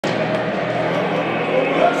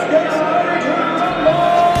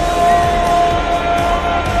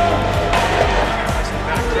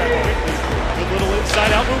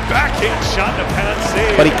Backhand shot and a pad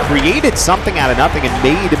save. But he created something out of nothing and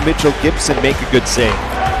made Mitchell Gibson make a good save.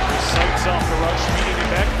 Sights off the rush, feeding it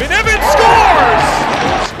back. Ben Evans scores!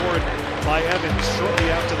 Scored by Evans shortly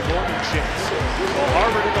after the Gorman chance. Well,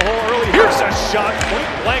 Harvard in the hole early. Here's a shot. Point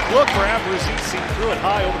blank look for Abruzzese. Threw it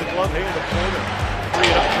high over the glove hand of the corner. Free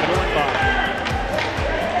it up for Dornbach.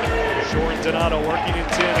 Shore and Donato working in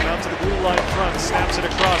 10 and out to the blue line front. Snaps it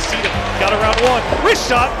across. Cedar got around one. Wrist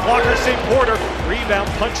shot. Blocker St. Porter.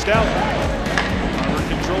 Rebound punched out. Harvard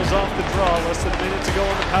controls off the draw. Less than a minute to go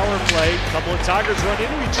on the power play. Couple of Tigers run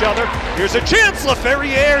into each other. Here's a chance.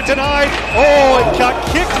 LaFerriere denied. Oh, it got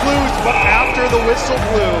kicked loose, but after the whistle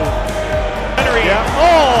blew. Henry,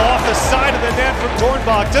 oh, off the side of the net from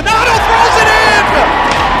Dornbach. Donato throws it in!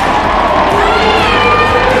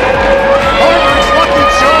 Harvard's lucky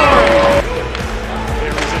charm.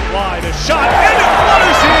 Carries it wide, a shot, and it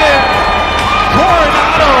flutters in!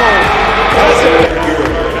 Coronado has it.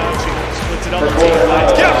 Coronado splits it up the team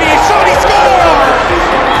lines. Gaffney, shot, he scores!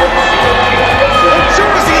 The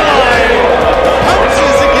Jersey line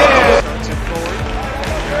pounces again. Starts it forward.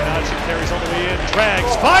 Coronado carries all the way in,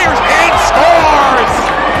 drags, fires, and scores!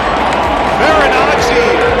 Marinacci,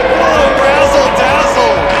 oh,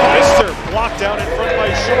 razzle-dazzle. Mister blocked down in front by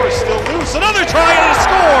Shore, still loose. Another try and a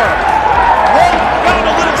score! Well, found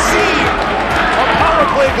a little seam. A power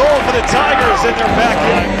play goal for the Tigers in their back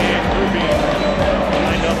end. And Ruby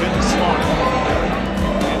lined up in the slot.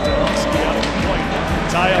 Antonovsky out of the point.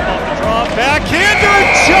 Tie up off the draw. Backhander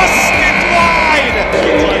just skipped wide.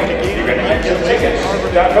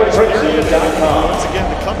 Princeton.com. Once again,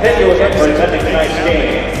 the comeback. Thank you for attending tonight's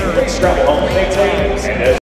game. Third straight home times.